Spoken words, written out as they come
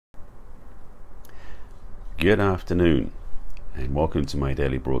Good afternoon, and welcome to my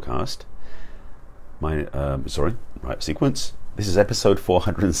daily broadcast. Right sequence. This is episode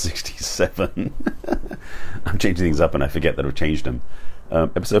 467. I'm changing things up and I forget that I've changed them.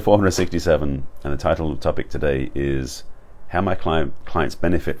 Episode 467, and the title of the topic today is How My Clients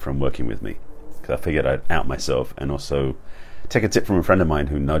Benefit from Working with Me. Because I figured I'd out myself and also take a tip from a friend of mine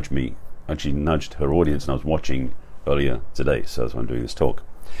who nudged her audience, and I was watching earlier today, so that's why I'm doing this talk.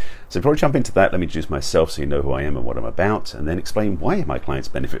 So before I jump into that, let me introduce myself so you know who I am and what I'm about, and then explain why my clients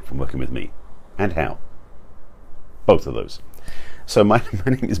benefit from working with me, and how. Both of those. So my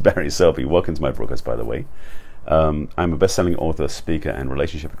name is Barry Selby. Welcome to my broadcast, by the way. I'm a best-selling author, speaker, and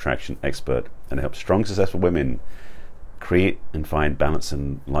relationship attraction expert, and I help strong, successful women create and find balance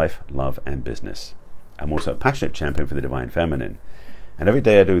in life, love, and business. I'm also a passionate champion for the divine feminine. And every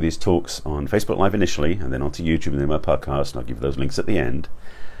day I do these talks on Facebook Live initially, and then onto YouTube and then my podcast, and I'll give you those links at the end,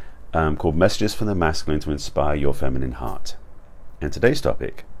 called Messages from the Masculine to Inspire Your Feminine Heart. And today's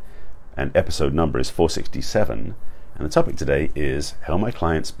topic, and episode number is 467, and the topic today is how my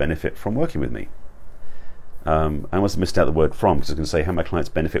clients benefit from working with me. I must have missed out the word from, because I was going to say how my clients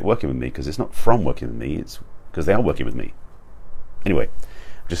benefit working with me, because it's not from working with me, it's because they are working with me. Anyway,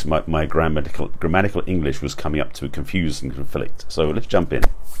 just my grammatical English was coming up to confuse and conflict. So let's jump in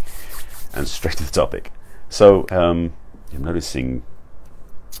and straight to the topic. So I'm noticing,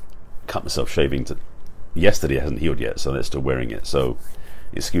 cut myself shaving yesterday. It hasn't healed yet, so they're still wearing it. So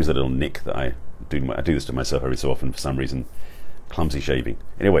excuse the little nick that I do. I do this to myself every so often for some reason. Clumsy shaving.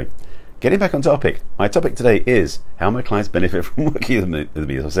 Anyway, getting back on topic. My topic today is how my clients benefit from working with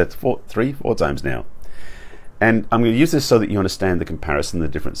me. As I said four times now. And I'm going to use this so that you understand the comparison, the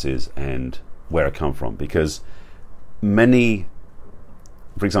differences, and where I come from. Because for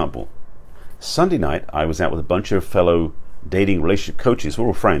example, Sunday night I was out with a bunch of fellow dating relationship coaches. We're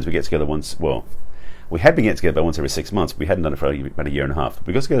all friends. We get together we had been getting together once every 6 months. We hadn't done it for about a year and a half.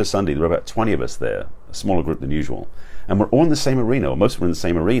 We got together Sunday. There were about 20 of us there, a smaller group than usual. And we're all in the same arena, or most of us are in the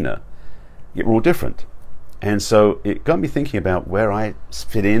same arena, yet we're all different. And so it got me thinking about where I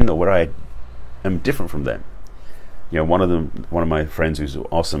fit in, or where I am different from them. You know, one of my friends who's an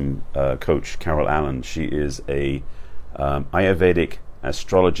awesome coach, Carol Allen, she is a Ayurvedic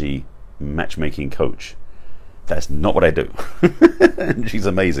astrology matchmaking coach. That's not what I do. And she's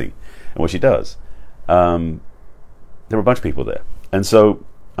amazing and what she does. There were a bunch of people there. And so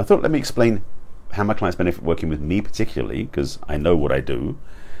I thought, let me explain how my clients benefit working with me particularly, because I know what I do.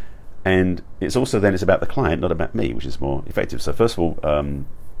 And it's also then it's about the client, not about me, which is more effective. So first of all,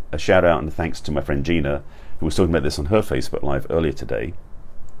 a shout out and thanks to my friend Gina, who was talking about this on her Facebook Live earlier today,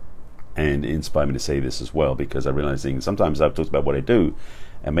 and it inspired me to say this as well, because I'm realizing sometimes I've talked about what I do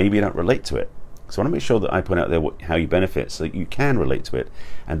and maybe I don't relate to it. So I want to make sure that I put out there how you benefit so that you can relate to it,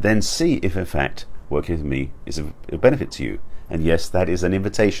 and then see if in fact working with me is a benefit to you. And yes, that is an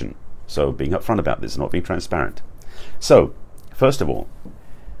invitation. So being upfront about this, not being transparent. So first of all,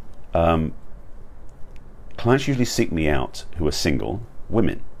 clients usually seek me out who are single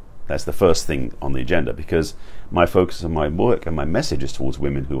women. That's the first thing on the agenda, because my focus on my work and my message is towards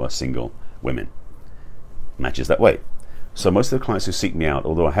women who are single women. Matches that way. So most of the clients who seek me out,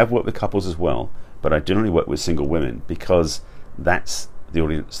 although I have worked with couples as well, but I generally work with single women because that's the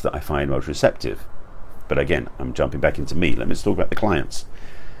audience that I find most receptive. But again, I'm jumping back into me. Let me just talk about the clients.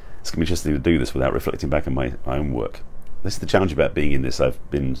 It's going to be interesting to do this without reflecting back on my own work. This is the challenge about being in this.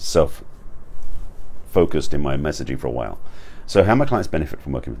 I've been self-focused in my messaging for a while. So how my clients benefit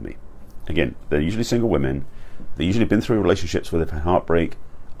from working with me? Again, they're usually single women. They've usually been through relationships where they've had heartbreak,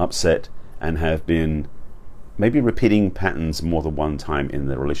 upset, and have been maybe repeating patterns more than one time in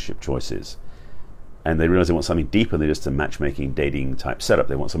their relationship choices. And they realize they want something deeper than just a matchmaking, dating type setup.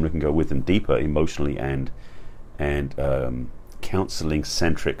 They want someone who can go with them deeper emotionally and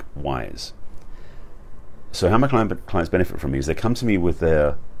counseling-centric wise. So how my clients benefit from me is they come to me with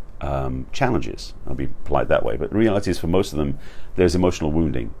their challenges. I'll be polite that way, but the reality is for most of them there's emotional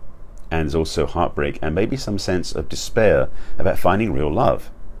wounding, and there's also heartbreak and maybe some sense of despair about finding real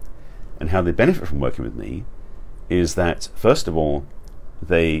love. And how they benefit from working with me is that first of all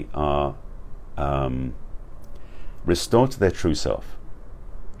they are restored to their true self.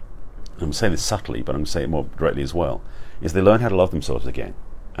 I'm saying this subtly, but I'm going to say it more directly as well, is they learn how to love themselves again.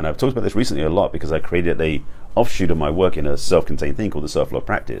 And I've talked about this recently a lot because I created a offshoot of my work in a self-contained thing called the Self-Love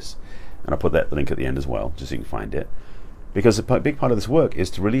Practice, and I'll put that link at the end as well, just so you can find it. Because a big part of this work is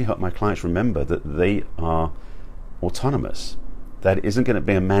to really help my clients remember that they are autonomous. That isn't going to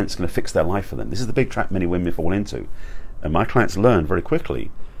be a man that's going to fix their life for them. This is the big trap many women fall into. And my clients learn very quickly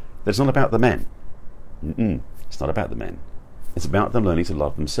that it's not about the men. It's not about the men. It's about them learning to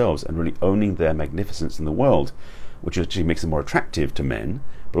love themselves and really owning their magnificence in the world, which actually makes them more attractive to men,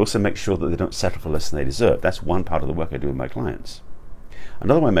 but also makes sure that they don't settle for less than they deserve. That's one part of the work I do with my clients.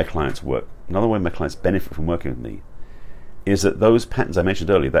 Another way my clients benefit from working with me is that those patterns I mentioned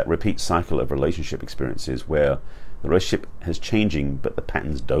earlier, that repeat cycle of relationship experiences where the relationship is changing but the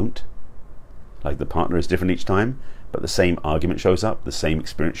patterns don't, like the partner is different each time, but the same argument shows up, the same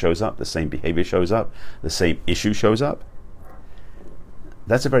experience shows up, the same behavior shows up, the same issue shows up.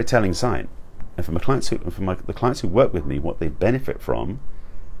 That's a very telling sign. And for the clients who work with me, what they benefit from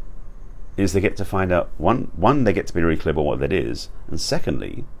is they get to find out, one, they get to be really clear about what that is, and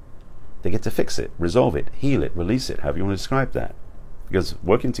secondly, they get to fix it, resolve it, heal it, release it, however you want to describe that. Because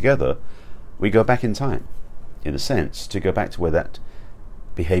working together, we go back in time, in a sense, to go back to where that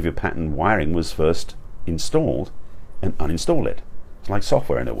behavior pattern wiring was first installed and uninstall it. It's like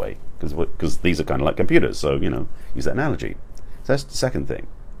software in a way, because these are kind of like computers, so, use that analogy. So that's the second thing.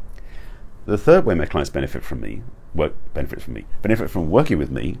 The third way my clients benefit from working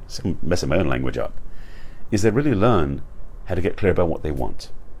with me, so I'm messing my own language up, is they really learn how to get clear about what they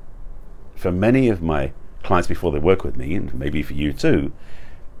want. For many of my clients before they work with me, and maybe for you too,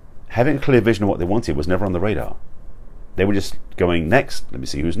 having a clear vision of what they wanted was never on the radar. They were just going, next, let me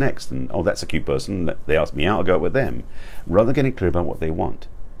see who's next, and oh, that's a cute person, they asked me out, I'll go out with them, rather than getting clear about what they want.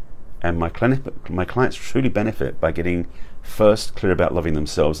 And my clients truly benefit by getting first clear about loving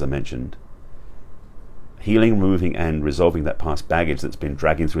themselves, as I mentioned, healing, removing, and resolving that past baggage that's been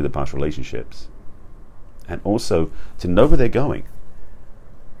dragging through the past relationships, and also to know where they're going.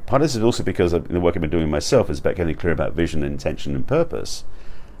 Part of this is also because of the work I've been doing myself is about getting clear about vision, intention, and purpose,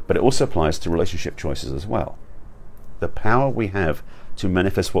 but it also applies to relationship choices as well. The power we have to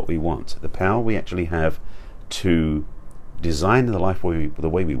manifest what we want, the power we actually have to design the life the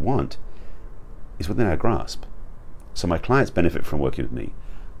way we want, is within our grasp. So my clients benefit from working with me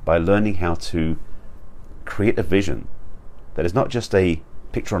by learning how to create a vision that is not just a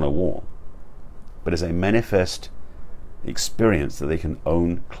picture on a wall, but is a manifest experience that they can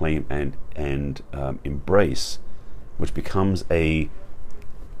own, claim, and embrace, which becomes a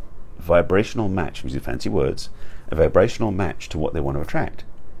vibrational match, using fancy words, a vibrational match to what they want to attract,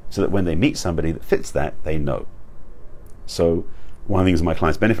 so that when they meet somebody that fits that, they know. So one of the things my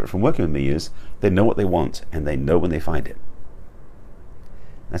clients benefit from working with me is they know what they want and they know when they find it.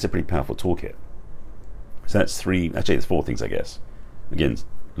 That's a pretty powerful toolkit. So that's it's four things, I guess. Again,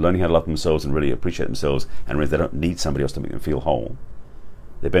 learning how to love themselves and really appreciate themselves and realize they don't need somebody else to make them feel whole.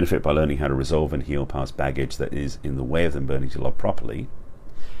 They benefit by learning how to resolve and heal past baggage that is in the way of them learning to love properly.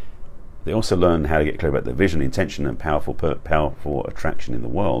 They also learn how to get clear about their vision, intention, and powerful attraction in the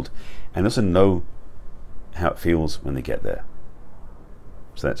world, and also know how it feels when they get there.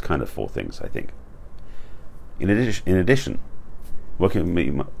 So that's kind of four things, I think. In addition, working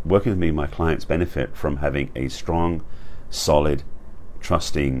with me, my clients benefit from having a strong, solid,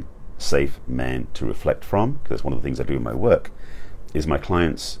 trusting, safe man to reflect from, because that's one of the things I do in my work, is my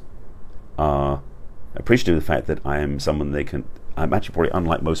clients are appreciative of the fact that I am someone I'm actually probably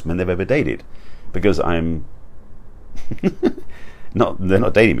unlike most men they've ever dated, because I'm they're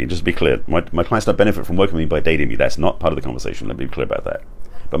not dating me, just to be clear. My clients don't benefit from working with me by dating me. That's not part of the conversation, let me be clear about that.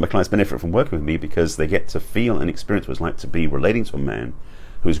 But my clients benefit from working with me because they get to feel and experience what it's like to be relating to a man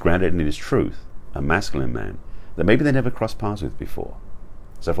who's grounded in his truth, a masculine man, that maybe they never crossed paths with before.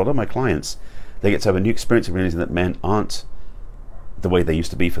 So for a lot of my clients, they get to have a new experience of realizing that men aren't the way they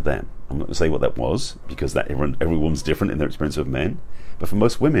used to be for them. I'm not going to say what that was, because every woman's different in their experience of men. But for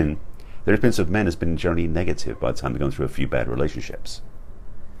most women, their experience of men has been generally negative by the time they've gone through a few bad relationships.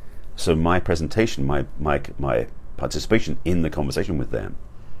 So my presentation, my participation in the conversation with them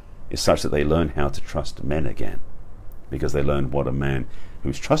is such that they learn how to trust men again, because they learn what a man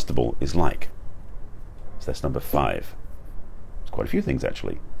who's trustable is like. So that's number 5. It's quite a few things,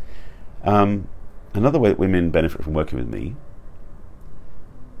 actually. Another way that women benefit from working with me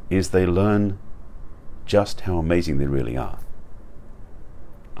is they learn just how amazing they really are.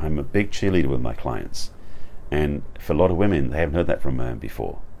 I'm a big cheerleader with my clients, and for a lot of women, they haven't heard that from a man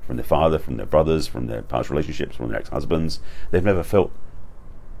before, from their father, from their brothers, from their past relationships, from their ex-husbands. They've never felt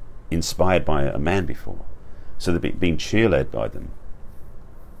inspired by a man before, so they're being cheerled by them.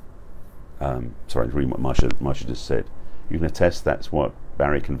 Sorry, reading what Marsha just said. You can attest that's what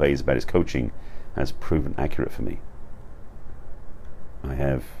Barry conveys about his coaching has proven accurate for me.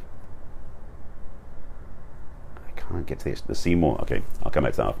 I can't get to the Seymour. Okay, I'll come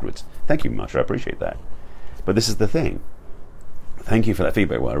back to that afterwards. Thank you, Marsha. I appreciate that. But this is the thing. Thank you for that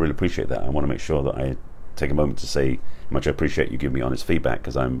feedback. Well, I really appreciate that. I want to make sure that I take a moment to say how much I appreciate you giving me honest feedback,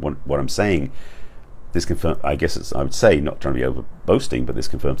 because what I'm saying this confirms, I guess I would say, not trying to be over boasting, but this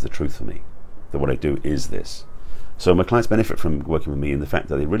confirms the truth for me, that what I do is this. So my clients benefit from working with me in the fact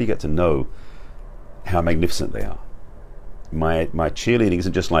that they really get to know how magnificent they are. My cheerleading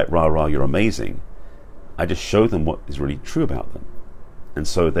isn't just like, rah, rah, you're amazing. I just show them what is really true about them. And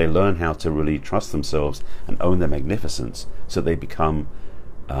so they learn how to really trust themselves and own their magnificence, so they become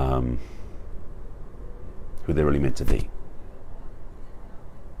who they're really meant to be.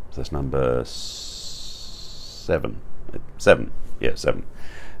 So that's number 7. 7. Yeah, 7.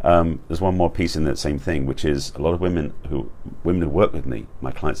 There's one more piece in that same thing, which is a lot of women who work with me,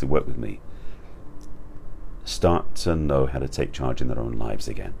 my clients who work with me, start to know how to take charge in their own lives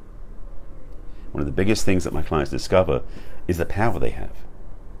again. One of the biggest things that my clients discover is the power they have.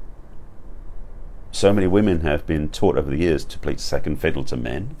 So many women have been taught over the years to play second fiddle to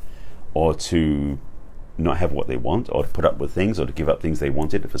men, or to not have what they want, or to put up with things, or to give up things they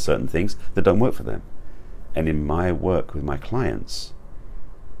wanted for certain things that don't work for them. And in my work with my clients,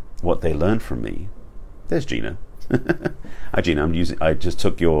 what they learn from me, there's Gina. Hi Gina, I just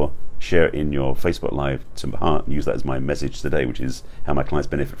took your share in your Facebook Live to heart and use that as my message today, which is how my clients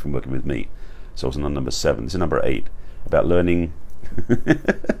benefit from working with me. So I was on number 7. This is number 8, about learning.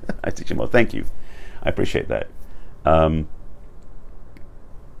 I teach them well. Thank you. I appreciate that.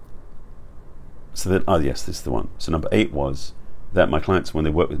 So that, yes, this is the one. So number 8 was that my clients, when they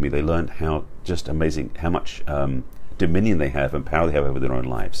work with me, they learn how just amazing, how much dominion they have and power they have over their own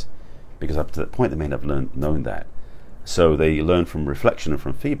lives. Because up to that point, they may not have known that. So they learn from reflection and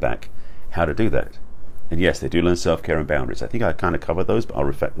from feedback how to do that. And yes, they do learn self-care and boundaries. I think I kind of covered those, but I'll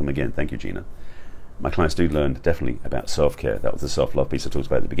reflect them again. Thank you, Gina. My clients do learn definitely about self-care. That was the self-love piece I talked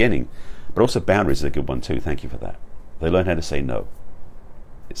about at the beginning. But also boundaries is a good one too. Thank you for that. They learn how to say no.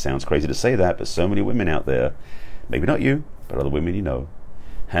 It sounds crazy to say that, but so many women out there, maybe not you, but other women you know,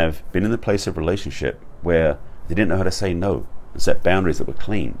 have been in the place of relationship where they didn't know how to say no and set boundaries that were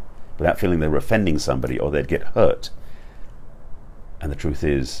clean without feeling they were offending somebody or they'd get hurt. And the truth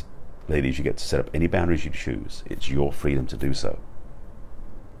is, ladies, you get to set up any boundaries you choose. It's your freedom to do so.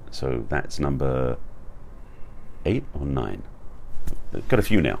 So that's number 8 or 9. I've got a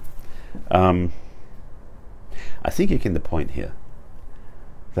few now. I think you're getting the point here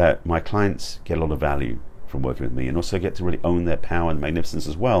that my clients get a lot of value from working with me, and also get to really own their power and magnificence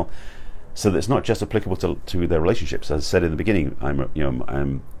as well, so that it's not just applicable to their relationships. As I said in the beginning,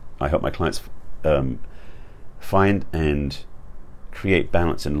 I help my clients find and create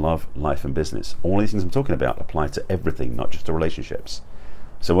balance in love, life, and business. All these things I'm talking about apply to everything, not just to relationships.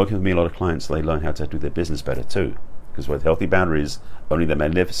 So working with me, a lot of clients, they learn how to do their business better too, because with healthy boundaries, owning their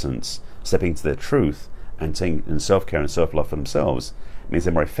magnificence, stepping into their truth, and taking in self-care and self-love for themselves, means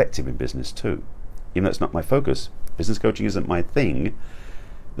they're more effective in business too. Even though it's not my focus, business coaching isn't my thing,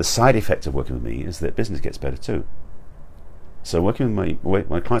 the side effect of working with me is that business gets better too. So working with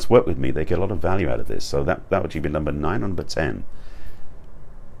my clients work with me, they get a lot of value out of this. So that would be number 9 or number 10.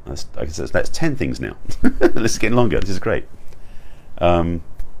 That's 10 things now. This is getting longer. This is great. So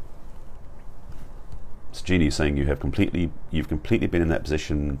Jeannie is saying you've completely been in that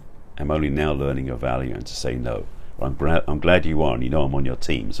position. I'm only now learning your value and to say no. Well, I'm glad you are, and you know I'm on your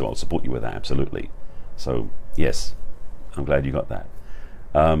team, so I'll support you with that, absolutely. So yes, I'm glad you got that.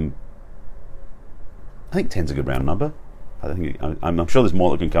 I think 10's a good round number. I'm sure there's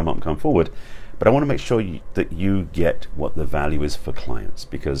more that can come forward, but I want to make sure that you get what the value is for clients,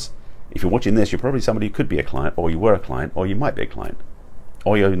 because if you're watching this, you're probably somebody who could be a client, or you were a client, or you might be a client,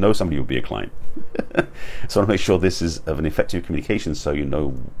 or you know somebody who will be a client. So I want to make sure this is of an effective communication, so you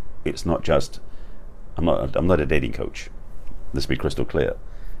know it's not just I'm not a dating coach. Let's be crystal clear.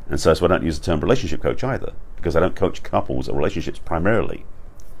 And so I don't use the term relationship coach either, because I don't coach couples or relationships primarily.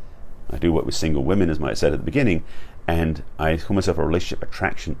 I do work with single women, as I said at the beginning, and I call myself a relationship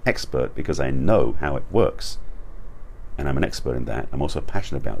attraction expert because I know how it works. And I'm an expert in that. I'm also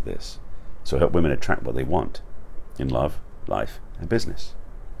passionate about this. So I help women attract what they want in love, life, and business.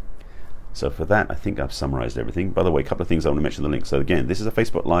 So for that, I think I've summarized everything. By the way, a couple of things I want to mention the links. So again, this is a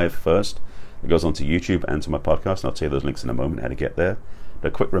Facebook Live first. It goes on to YouTube and to my podcast, and I'll tell you those links in a moment, how to get there. But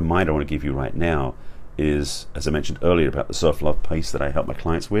a quick reminder I want to give you right now is, as I mentioned earlier about the self-love piece that I help my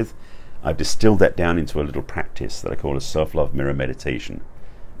clients with, I've distilled that down into a little practice that I call a self-love mirror meditation.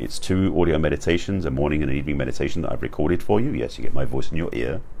 It's 2 audio meditations, a morning and an evening meditation that I've recorded for you. Yes, you get my voice in your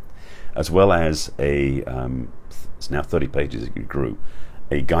ear. As well as it's now 30 pages, it grew,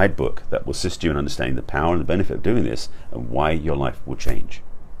 a guidebook that will assist you in understanding the power and the benefit of doing this and why your life will change.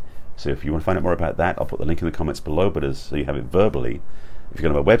 So if you want to find out more about that, I'll put the link in the comments below, but so you have it verbally. If you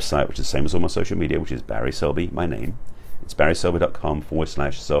go to my website, which is the same as all my social media, which is Barry Selby, my name, it's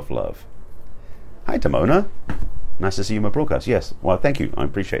barryselby.com/self-love. Hi, Timona. Nice to see you in my broadcast. Yes. Well, thank you. I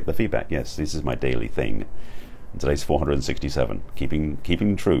appreciate the feedback. Yes, this is my daily thing. And today's 467.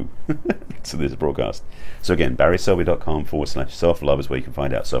 Keeping true to this broadcast. So again, barryselby.com/self-love is where you can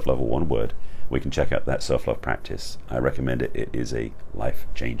find out self-love, or one word. We can check out that self-love practice. I recommend it. It is a life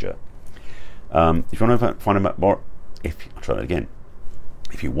changer. If you want to find out more, I'll try that again.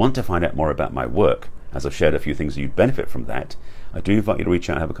 If you want to find out more about my work, as I've shared a few things that you'd benefit from that, I do invite you to reach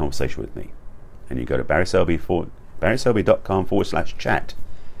out and have a conversation with me. And you go to barryselby.com/chat.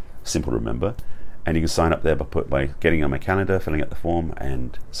 Simple to remember. And you can sign up there by getting on my calendar, filling out the form,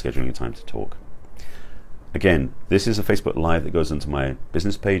 and scheduling a time to talk. Again, this is a Facebook Live that goes into my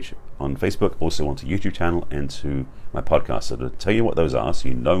business page on Facebook, also onto YouTube channel, and to my podcast. So to tell you what those are, so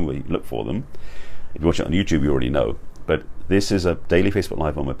you know where you look for them. If you watch it on YouTube, you already know. But this is a daily Facebook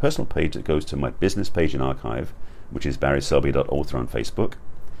Live on my personal page that goes to my business page and archive, which is barryselby.author on Facebook.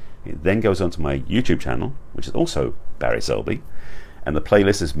 It then goes onto my YouTube channel, which is also Barry Selby. And the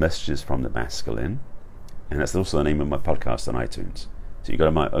playlist is Messages from the Masculine. And that's also the name of my podcast on iTunes. So you go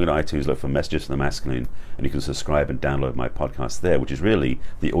to iTunes, look for Messages from the Masculine, and you can subscribe and download my podcast there, which is really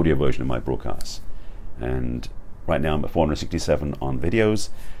the audio version of my broadcasts. And right now I'm at 467 on videos.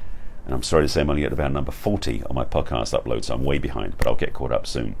 And I'm sorry to say I'm only at about number 40 on my podcast upload, so I'm way behind, but I'll get caught up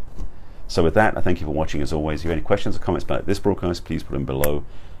soon. So with that, I thank you for watching as always. If you have any questions or comments about this broadcast, please put them below.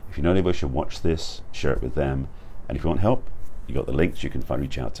 If you know anybody should watch this, share it with them. And if you want help, you got the links, you can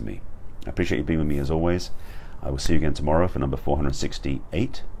reach out to me. I appreciate you being with me as always. I will see you again tomorrow for number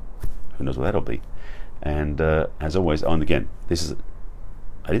 468. Who knows what that'll be. And as always, and again, I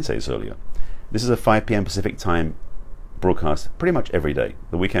didn't say this earlier, this is a 5 p.m. Pacific time broadcast pretty much every day.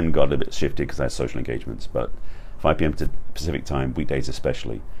 The weekend got a bit shifted because I had social engagements, but 5 p.m. to Pacific time, weekdays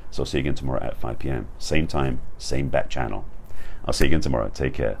especially. So I'll see you again tomorrow at 5 p.m. Same time, same bat channel. I'll see you again tomorrow.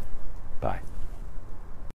 Take care. Bye.